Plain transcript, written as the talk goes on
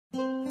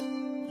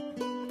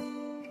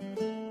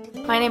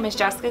My name is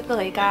Jessica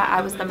Galeka.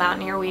 I was the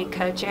Mountaineer Week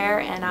co-chair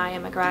and I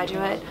am a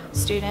graduate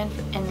student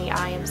in the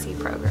IMC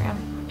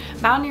program.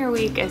 Mountaineer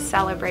Week is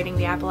celebrating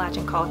the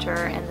Appalachian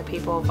culture and the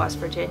people of West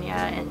Virginia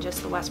and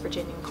just the West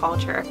Virginian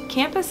culture.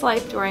 Campus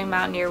life during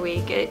Mountaineer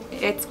Week,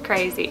 it's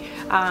crazy.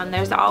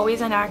 There's always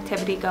an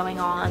activity going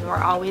on.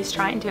 We're always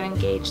trying to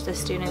engage the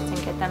students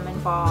and get them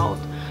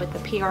involved with the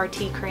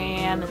PRT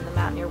cram and the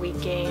Mountaineer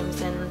Week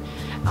games, and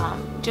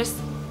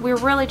we're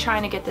really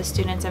trying to get the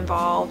students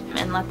involved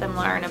and let them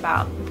learn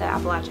about the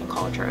Appalachian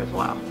culture as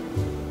well.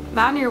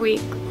 Mountaineer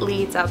Week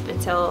leads up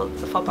until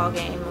the football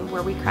game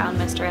where we crown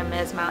Mr. and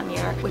Ms.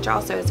 Mountaineer, which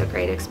also is a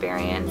great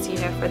experience,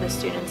 for the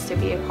students to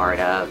be a part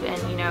of,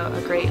 and,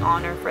 a great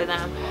honor for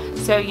them.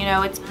 So,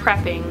 it's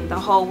prepping the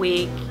whole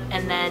week,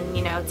 and then,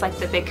 it's like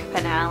the big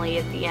finale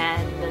at the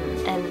end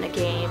and the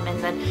game,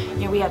 and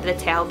then, we have the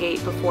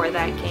tailgate before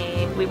that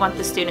game. We want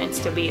the students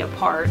to be a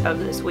part of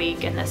this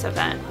week and this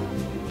event.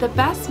 The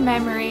best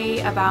memory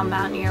about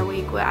Mountaineer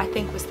Week, I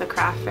think, was the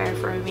craft fair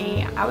for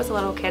me. I was a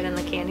little kid in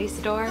the candy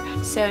store,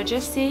 so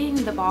just seeing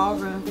the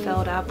ballroom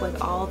filled up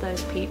with all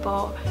those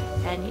people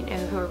and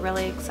who are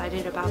really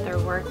excited about their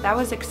work, that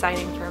was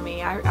exciting for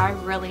me. I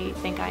really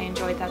think I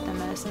enjoyed that the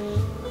most.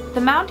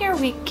 The Mountaineer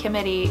Week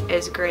committee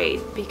is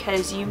great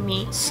because you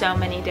meet so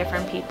many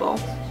different people.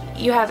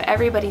 You have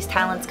everybody's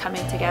talents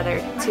coming together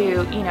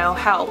to,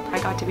 help.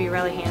 I got to be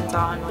really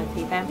hands-on with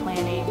event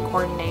planning,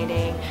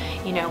 coordinating,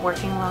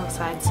 working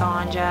alongside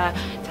Sonja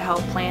to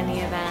help plan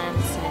the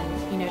events,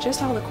 and,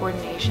 just all the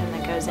coordination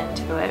that goes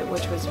into it,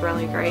 which was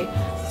really great.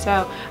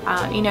 So,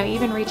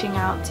 even reaching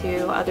out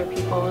to other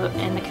people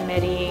in the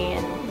committee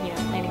and,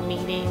 planning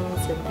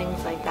meetings and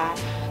things like that.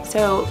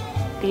 So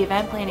the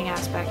event planning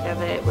aspect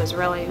of it was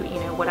really,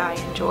 what I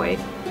enjoyed.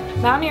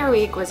 Mountaineer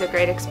Week was a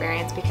great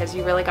experience because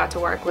you really got to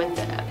work with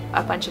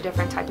a bunch of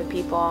different type of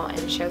people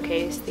and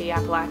showcase the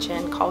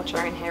Appalachian culture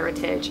and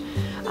heritage.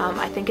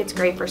 I think it's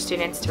great for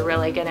students to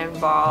really get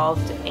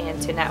involved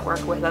and to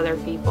network with other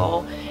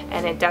people,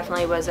 and it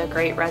definitely was a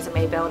great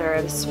resume builder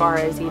as far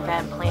as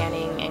event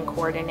planning and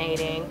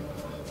coordinating,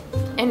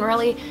 and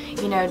really,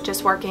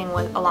 just working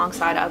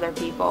alongside other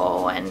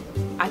people, and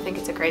I think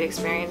it's a great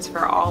experience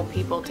for all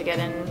people to get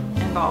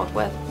involved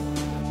with.